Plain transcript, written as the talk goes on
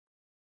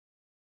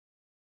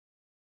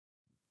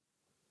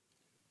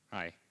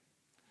Hi.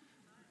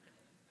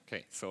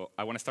 Okay, so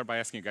I want to start by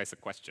asking you guys a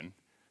question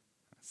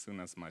as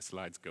soon as my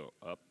slides go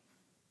up.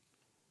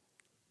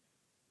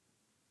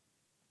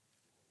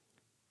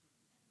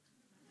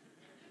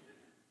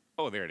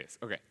 Oh, there it is.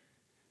 Okay.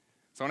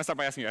 So I want to start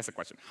by asking you guys a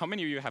question. How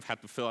many of you have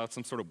had to fill out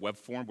some sort of web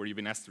form where you've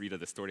been asked to read a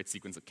distorted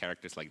sequence of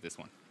characters like this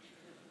one?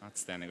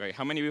 Outstanding. Okay.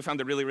 How many of you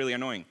found it really, really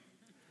annoying?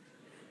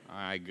 All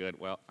right, good.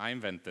 Well, I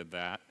invented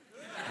that.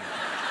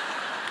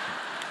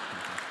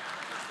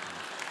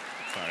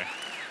 Sorry.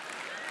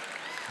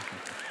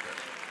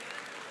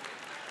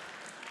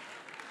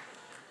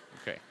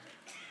 Okay.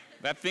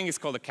 That thing is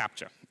called a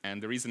CAPTCHA,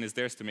 and the reason is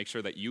to make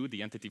sure that you,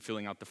 the entity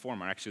filling out the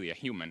form, are actually a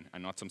human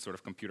and not some sort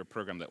of computer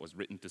program that was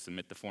written to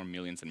submit the form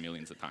millions and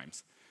millions of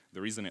times.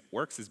 The reason it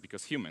works is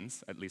because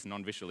humans, at least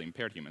non-visually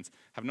impaired humans,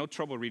 have no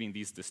trouble reading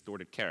these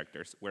distorted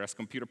characters, whereas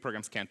computer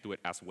programs can't do it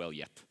as well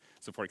yet.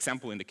 So for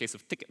example, in the case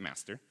of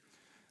Ticketmaster,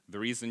 the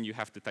reason you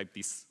have to type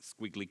these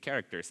squiggly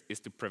characters is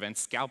to prevent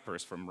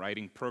scalpers from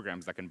writing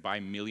programs that can buy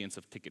millions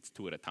of tickets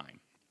two at a time.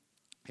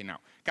 Okay, now,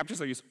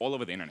 CAPTCHAs are used all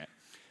over the internet.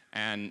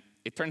 And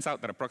it turns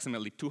out that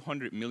approximately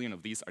 200 million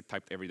of these are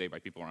typed every day by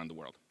people around the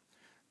world.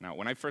 Now,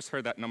 when I first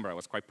heard that number, I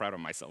was quite proud of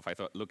myself. I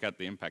thought, look at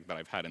the impact that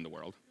I've had in the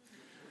world.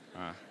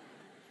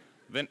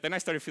 Then I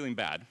started feeling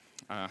bad.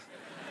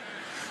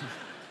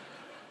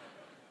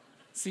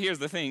 See, here's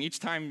the thing. Each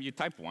time you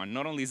type one,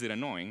 not only is it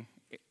annoying,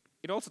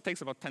 it also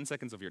takes about 10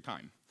 seconds of your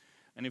time.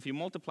 And if you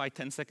multiply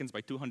 10 seconds by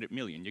 200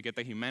 million, you get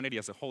that humanity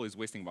as a whole is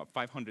wasting about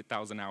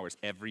 500,000 hours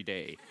every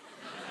day.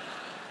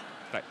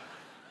 Right.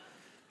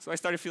 So I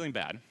started feeling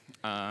bad.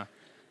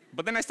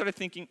 But then I started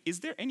thinking, is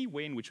there any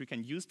way in which we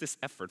can use this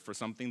effort for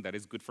something that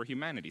is good for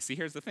humanity? See,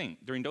 here's the thing.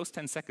 During those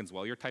 10 seconds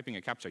while you're typing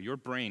a CAPTCHA, your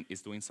brain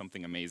is doing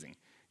something amazing.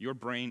 Your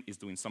brain is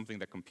doing something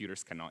that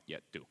computers cannot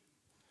yet do.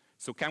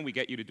 So can we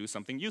get you to do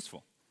something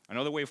useful?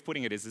 Another way of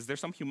putting it is there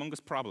some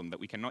humongous problem that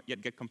we cannot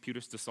yet get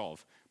computers to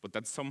solve, but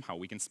that somehow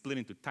we can split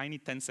into tiny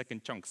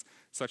 10-second chunks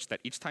such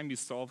that each time you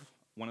solve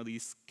one of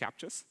these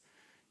CAPTCHAs,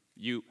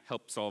 you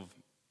help solve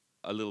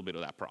a little bit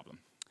of that problem?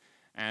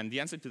 And the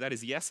answer to that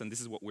is yes, and this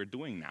is what we're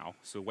doing now.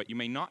 So what you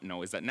may not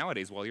know is that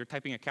nowadays, while you're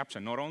typing a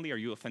CAPTCHA, not only are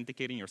you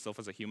authenticating yourself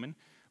as a human,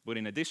 but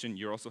in addition,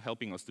 you're also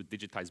helping us to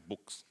digitize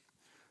books.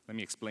 Let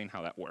me explain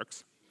how that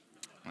works.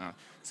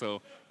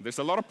 So there's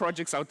a lot of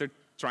projects out there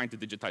trying to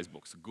digitize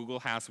books.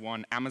 Google has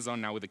one, Amazon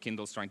now with the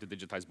Kindles trying to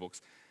digitize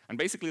books. And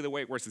basically the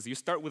way it works is you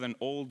start with an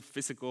old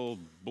physical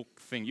book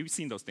thing. You've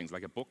seen those things,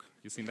 like a book?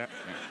 You've seen that?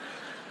 Yeah.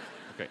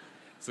 Okay.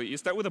 So you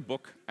start with a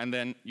book, and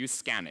then you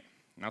scan it.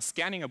 Now,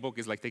 scanning a book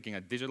is like taking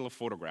a digital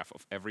photograph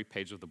of every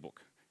page of the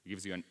book. It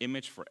gives you an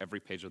image for every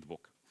page of the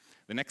book.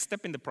 The next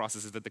step in the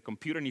process is that the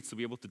computer needs to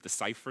be able to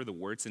decipher the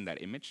words in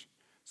that image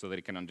so that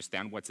it can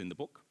understand what's in the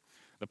book.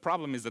 The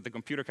problem is that the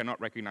computer cannot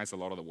recognize a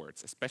lot of the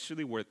words,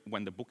 especially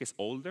when the book is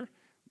older,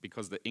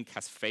 because the ink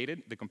has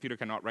faded, the computer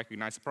cannot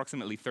recognize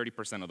approximately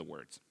 30% of the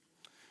words.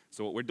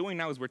 So what we're doing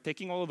now is we're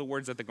taking all of the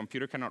words that the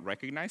computer cannot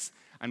recognize,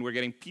 and we're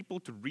getting people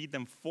to read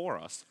them for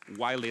us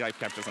while they type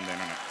CAPTCHAs on the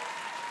internet.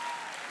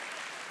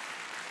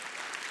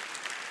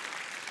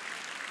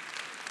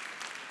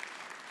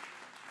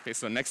 Okay,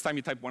 so next time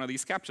you type one of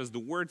these CAPTCHAs, the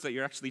words that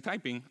you're actually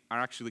typing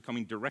are actually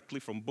coming directly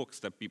from books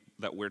that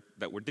we're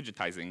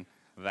digitizing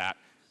that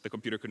the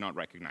computer could not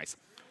recognize.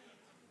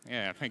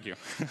 Yeah, thank you.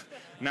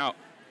 Now,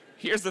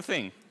 here's the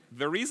thing.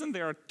 The reason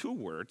there are two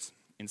words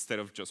instead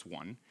of just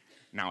one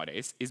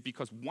nowadays is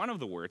because one of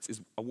the words is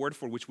a word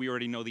for which we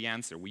already know the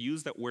answer. We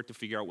use that word to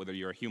figure out whether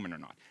you're a human or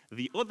not.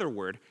 The other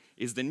word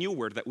is the new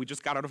word that we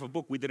just got out of a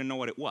book. We didn't know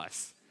what it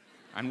was.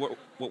 And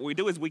what we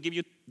do is we give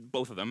you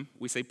both of them.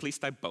 We say, please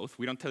type both.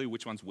 We don't tell you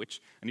which one's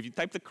which. And if you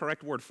type the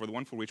correct word for the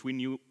one for which we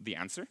knew the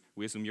answer,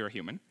 we assume you're a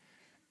human.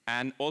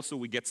 And also,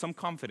 we get some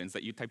confidence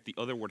that you typed the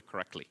other word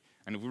correctly.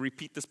 And if we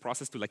repeat this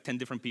process to like 10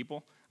 different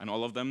people, and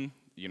all of them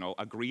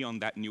agree on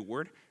that new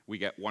word, we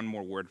get one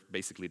more word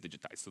basically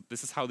digitized. So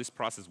this is how this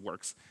process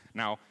works.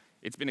 Now,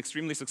 it's been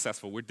extremely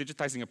successful. We're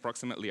digitizing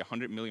approximately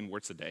 100 million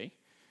words a day,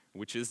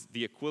 which is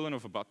the equivalent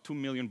of about 2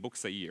 million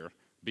books a year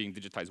being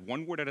digitized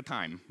one word at a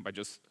time by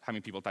just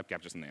having people type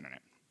CAPTCHAs on the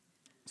internet.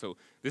 So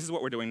this is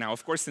what we're doing now.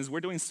 Of course, since we're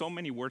doing so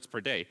many words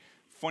per day,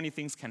 funny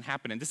things can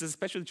happen. And this is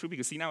especially true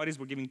because, see, nowadays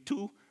we're giving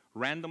two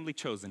randomly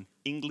chosen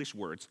English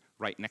words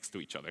right next to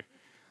each other.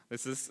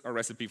 This is a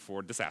recipe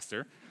for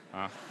disaster.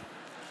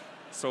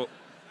 So,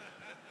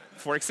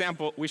 for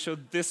example, we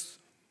showed this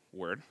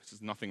word.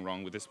 There's nothing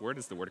wrong with this word.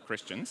 It's the word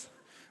Christians.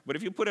 But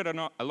if you put it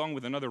along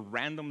with another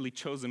randomly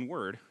chosen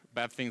word,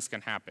 bad things can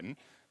happen.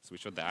 So we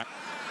showed that.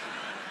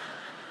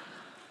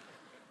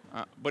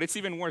 But it's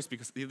even worse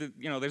because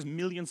there's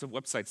millions of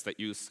websites that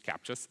use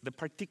CAPTCHAs. The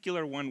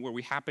particular one where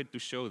we happened to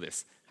show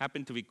this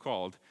happened to be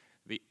called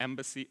the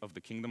Embassy of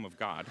the Kingdom of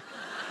God.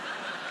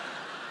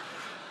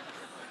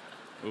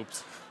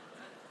 Oops.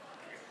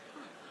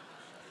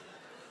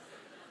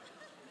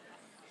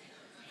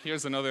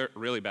 Here's another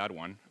really bad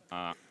one,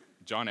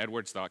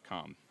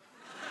 johnedwards.com.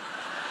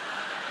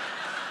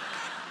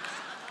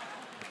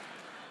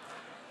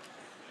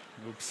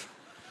 Oops.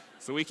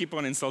 So we keep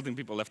on insulting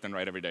people left and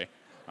right every day.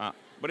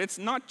 But it's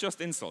not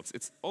just insults.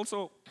 It's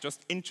also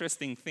just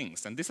interesting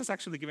things. And this has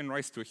actually given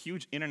rise to a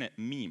huge internet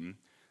meme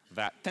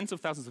that tens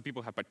of thousands of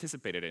people have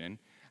participated in,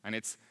 and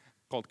it's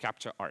called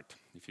CAPTCHA art.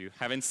 If you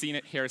haven't seen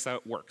it, here's how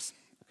it works.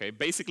 Okay?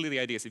 Basically, the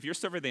idea is if you're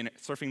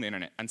surfing the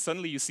internet and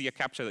suddenly you see a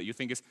CAPTCHA that you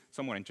think is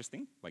somewhat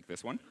interesting, like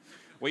this one,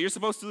 what you're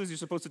supposed to do is you're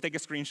supposed to take a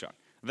screenshot.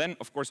 Then,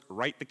 of course,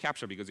 write the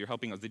CAPTCHA because you're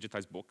helping us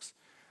digitize books.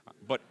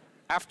 But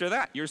after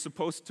that, you're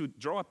supposed to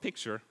draw a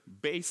picture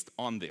based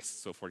on this.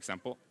 So, for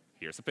example,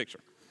 here's a picture.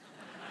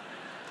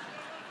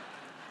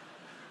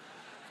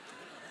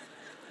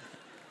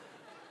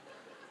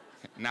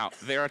 Now,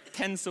 there are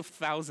tens of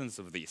thousands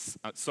of these.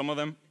 Some of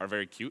them are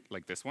very cute,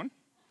 like this one.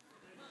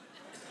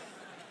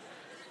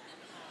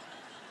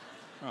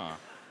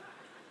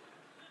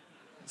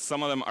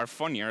 Some of them are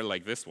funnier,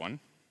 like this one.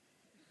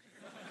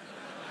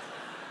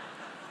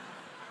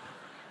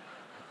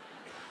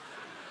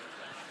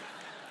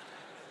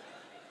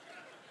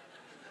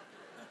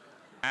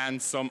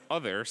 And some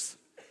others,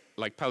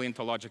 like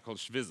paleontological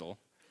schwizzle,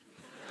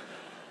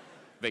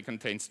 they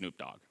contain Snoop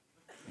Dogg.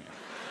 Yeah.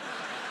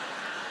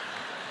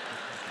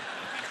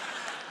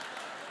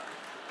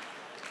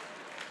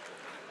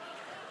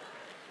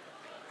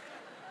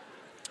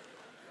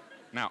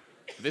 Now,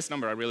 this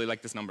number, I really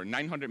like this number,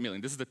 900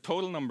 million. This is the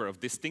total number of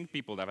distinct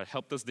people that have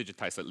helped us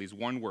digitize at least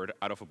one word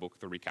out of a book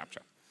through reCAPTCHA.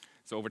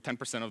 So over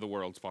 10% of the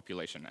world's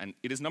population. And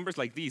it is numbers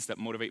like these that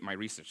motivate my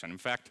research. And in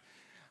fact,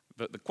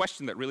 the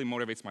question that really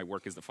motivates my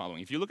work is the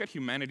following. If you look at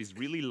humanity's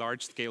really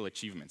large-scale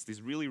achievements,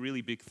 these really,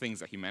 really big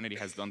things that humanity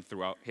has done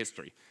throughout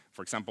history,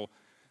 for example,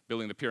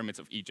 building the pyramids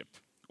of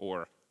Egypt,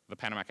 or the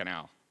Panama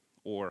Canal,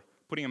 or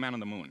putting a man on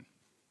the moon.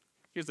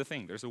 Here's the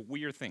thing. There's a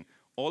weird thing.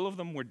 All of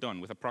them were done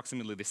with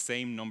approximately the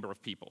same number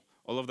of people.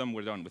 All of them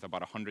were done with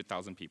about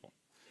 100,000 people.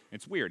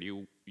 It's weird.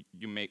 You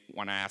may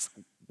want to ask,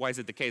 why is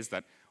it the case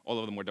that all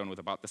of them were done with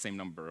about the same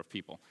number of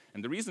people?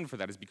 And the reason for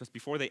that is because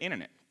before the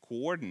internet,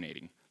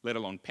 coordinating, let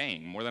alone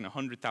paying, more than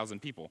 100,000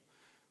 people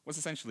was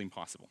essentially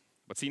impossible.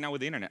 But see, now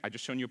with the internet, I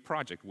just shown you a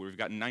project where we've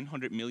got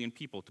 900 million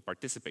people to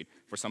participate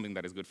for something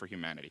that is good for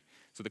humanity.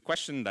 So the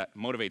question that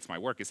motivates my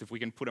work is if we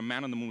can put a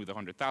man on the moon with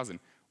 100,000,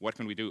 what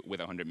can we do with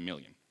 100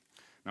 million?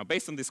 Now,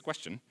 based on this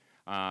question,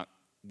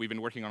 we've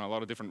been working on a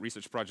lot of different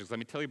research projects. Let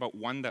me tell you about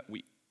one that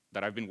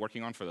I've been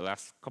working on for the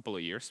last couple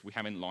of years. We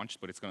haven't launched,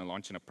 but it's going to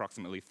launch in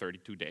approximately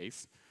 32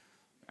 days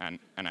and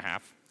a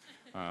half.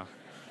 And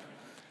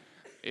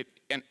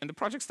the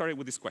project started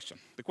with this question.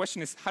 The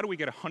question is, how do we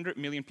get 100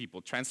 million people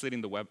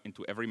translating the web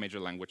into every major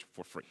language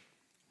for free?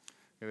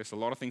 Okay, there's a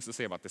lot of things to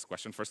say about this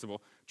question. First of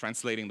all,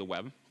 translating the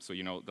web. So,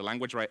 you know,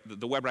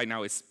 the web right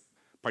now is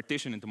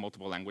partitioned into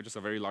multiple languages.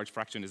 A very large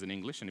fraction is in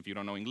English, and if you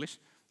don't know English,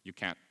 you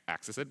can't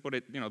access it. But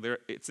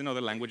it's in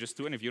other languages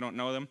too, and if you don't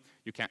know them,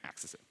 you can't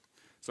access it.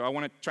 So I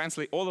want to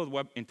translate all of the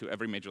web into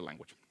every major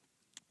language.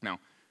 Now,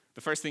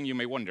 the first thing you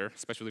may wonder,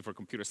 especially for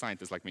computer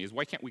scientists like me, is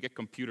why can't we get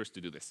computers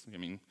to do this? I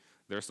mean,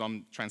 there are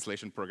some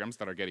translation programs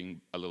that are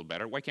getting a little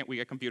better. Why can't we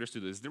get computers to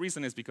do this? The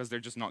reason is because they're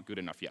just not good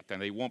enough yet,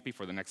 and they won't be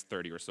for the next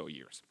 30 or so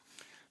years.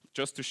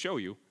 Just to show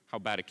you how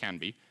bad it can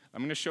be,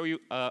 I'm going to show you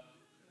a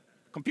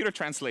computer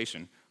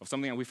translation of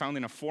something that we found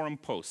in a forum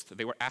post.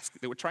 They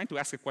were trying to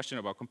ask a question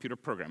about computer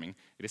programming.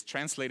 It is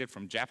translated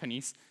from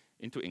Japanese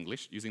into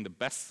English using the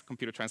best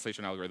computer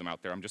translation algorithm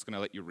out there. I'm just going to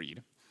let you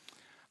read.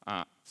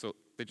 So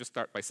they just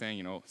start by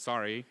saying,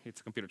 sorry,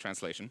 it's a computer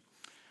translation.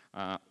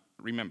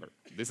 Remember,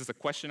 this is a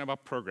question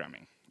about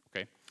programming,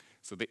 okay?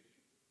 So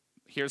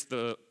here's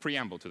the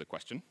preamble to the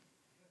question.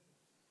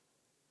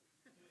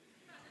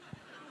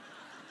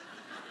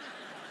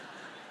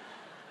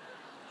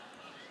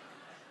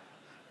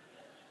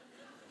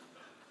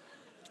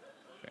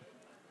 Okay.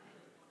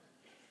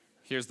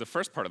 Here's the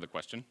first part of the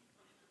question.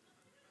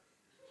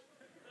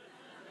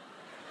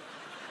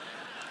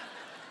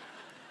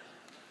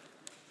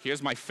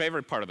 Here's my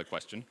favorite part of the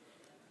question.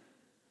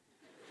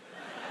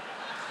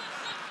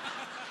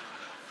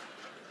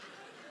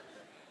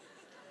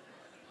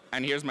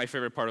 And here's my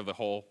favorite part of the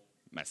whole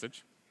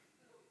message.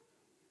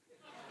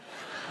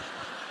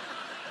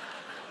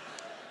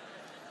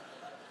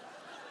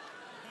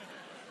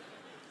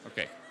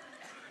 Okay.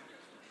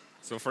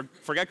 So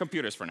forget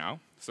computers for now.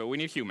 So we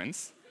need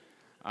humans.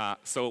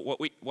 So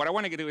what I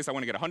want to do is I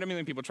want to get 100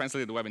 million people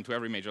translated the web into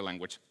every major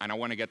language, and I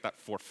want to get that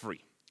for free.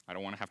 I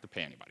don't want to have to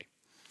pay anybody.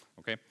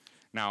 Okay?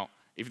 Now,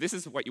 if this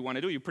is what you want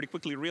to do, you pretty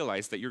quickly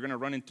realize that you're going to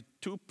run into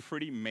two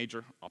pretty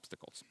major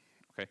obstacles.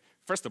 Okay?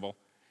 First of all,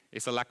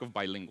 it's a lack of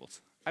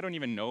bilinguals. I don't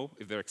even know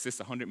if there exists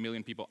 100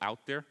 million people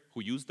out there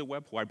who use the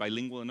web who are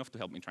bilingual enough to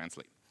help me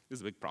translate. This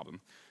is a big problem.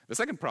 The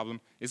second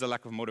problem is a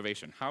lack of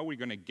motivation. How are we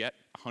going to get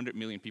 100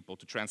 million people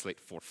to translate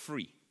for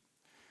free?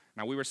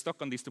 Now, we were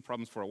stuck on these two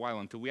problems for a while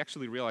until we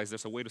actually realized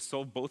there's a way to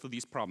solve both of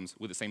these problems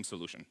with the same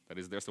solution. That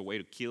is, there's a way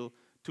to kill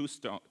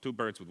two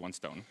birds with one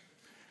stone.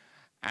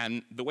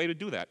 And the way to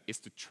do that is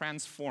to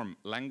transform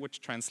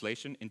language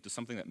translation into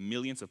something that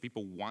millions of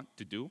people want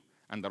to do,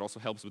 and that also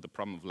helps with the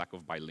problem of lack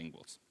of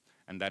bilinguals.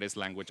 And that is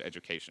language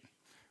education.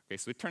 Okay,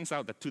 so it turns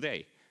out that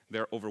today,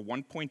 there are over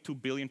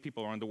 1.2 billion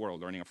people around the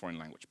world learning a foreign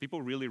language.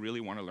 People really,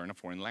 really want to learn a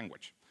foreign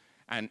language.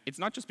 And it's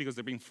not just because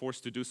they're being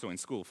forced to do so in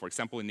school. For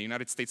example, in the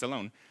United States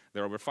alone,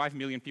 there are over 5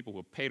 million people who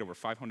have paid over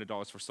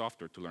 $500 for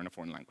software to learn a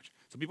foreign language.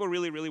 So people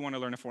really, really want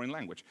to learn a foreign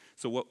language.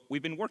 So what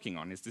we've been working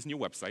on is this new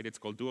website. It's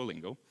called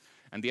Duolingo.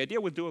 And the idea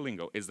with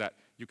Duolingo is that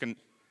you can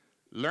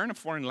learn a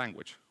foreign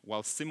language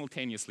while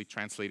simultaneously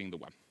translating the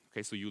web.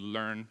 Okay, so you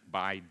learn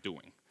by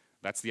doing.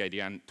 That's the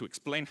idea. And to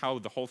explain how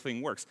the whole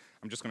thing works,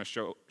 I'm just going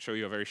to show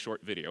you a very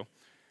short video.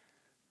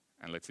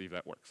 And let's see if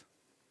that works.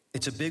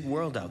 It's a big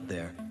world out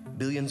there,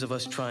 billions of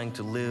us trying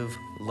to live,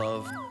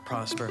 love,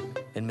 prosper,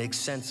 and make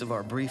sense of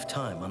our brief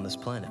time on this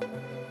planet.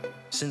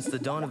 Since the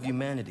dawn of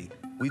humanity,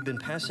 we've been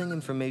passing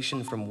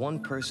information from one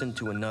person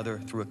to another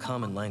through a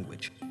common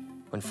language.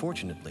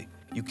 Unfortunately,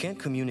 you can't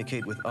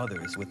communicate with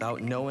others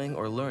without knowing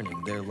or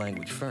learning their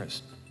language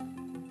first.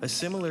 A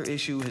similar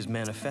issue has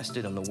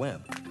manifested on the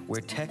web, where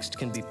text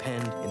can be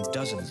penned in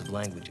dozens of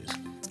languages,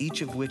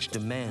 each of which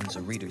demands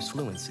a reader's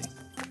fluency.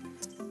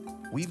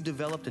 We've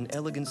developed an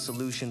elegant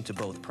solution to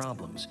both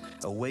problems,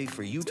 a way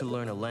for you to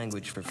learn a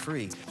language for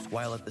free,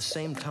 while at the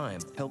same time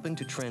helping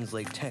to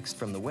translate text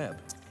from the web,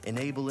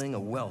 enabling a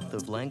wealth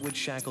of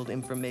language-shackled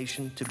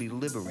information to be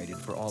liberated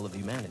for all of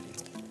humanity.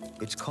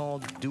 It's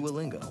called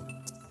Duolingo.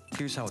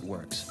 Here's how it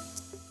works.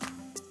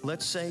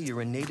 Let's say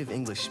you're a native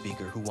English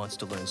speaker who wants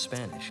to learn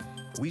Spanish.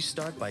 We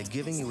start by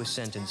giving you a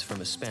sentence from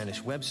a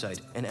Spanish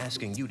website and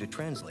asking you to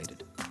translate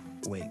it.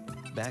 Wait,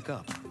 back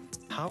up.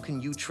 How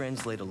can you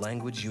translate a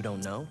language you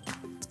don't know?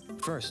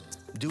 First,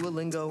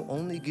 Duolingo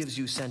only gives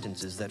you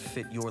sentences that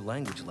fit your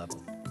language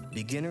level.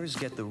 Beginners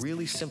get the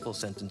really simple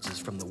sentences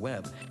from the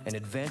web, and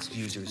advanced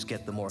users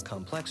get the more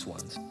complex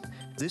ones.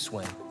 This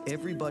way,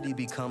 everybody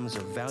becomes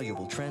a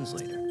valuable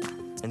translator.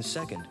 And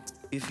second,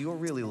 if you're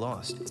really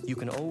lost, you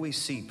can always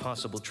see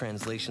possible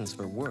translations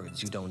for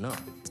words you don't know.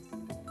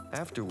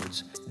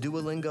 Afterwards,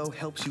 Duolingo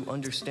helps you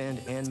understand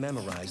and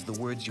memorize the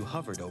words you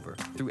hovered over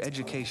through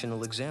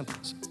educational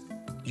examples.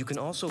 You can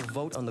also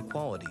vote on the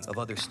quality of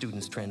other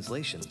students'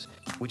 translations,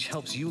 which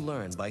helps you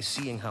learn by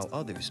seeing how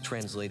others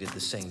translated the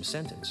same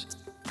sentence.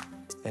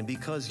 And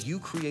because you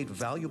create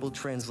valuable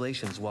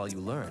translations while you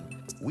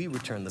learn, we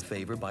return the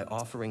favor by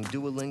offering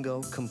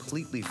Duolingo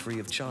completely free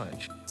of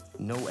charge.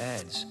 No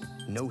ads,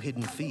 no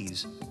hidden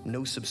fees,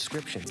 no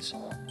subscriptions,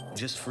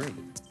 just free.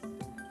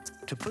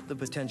 To put the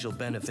potential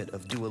benefit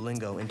of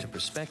Duolingo into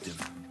perspective,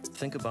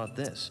 think about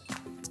this.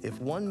 If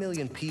 1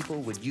 million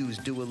people would use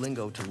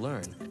Duolingo to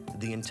learn,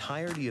 the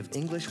entirety of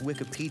English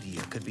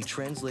Wikipedia could be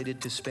translated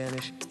to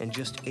Spanish in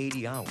just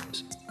 80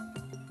 hours.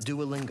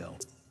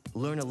 Duolingo.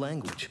 Learn a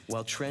language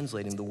while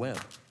translating the web.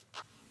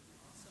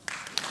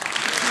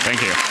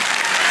 Thank you.